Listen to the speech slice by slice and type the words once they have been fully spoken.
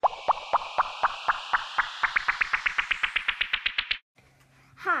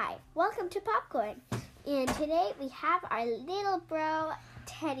welcome to Popcorn. And today we have our little bro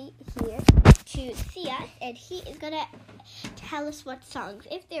Teddy here to see us, and he is gonna tell us what songs.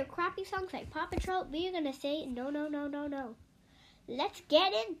 If they're crappy songs like Paw Patrol, we're gonna say no, no, no, no, no. Let's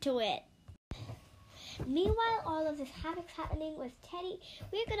get into it. Meanwhile, all of this havoc's happening with Teddy,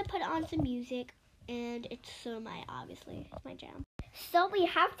 we're gonna put on some music, and it's obviously it's my jam. So we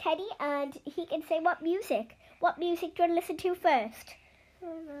have Teddy, and he can say what music. What music do you want to listen to first? I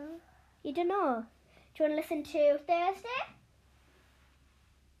don't know. You don't know. Do you want to listen to Thursday?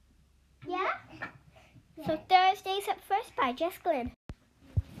 Yeah? So Thursday's up first by Jess Glynn.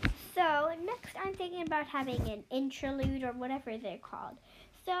 So next I'm thinking about having an interlude or whatever they're called.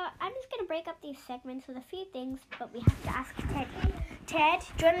 So I'm just going to break up these segments with a few things, but we have to ask Ted. Ted,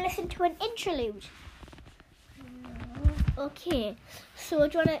 do you want to listen to an interlude? No. Okay. So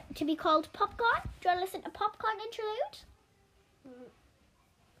do you want it to be called Popcorn? Do you want to listen to Popcorn interlude?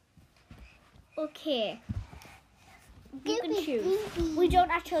 Okay. You can choose. We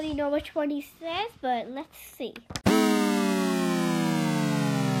don't actually know which one he says, but let's see.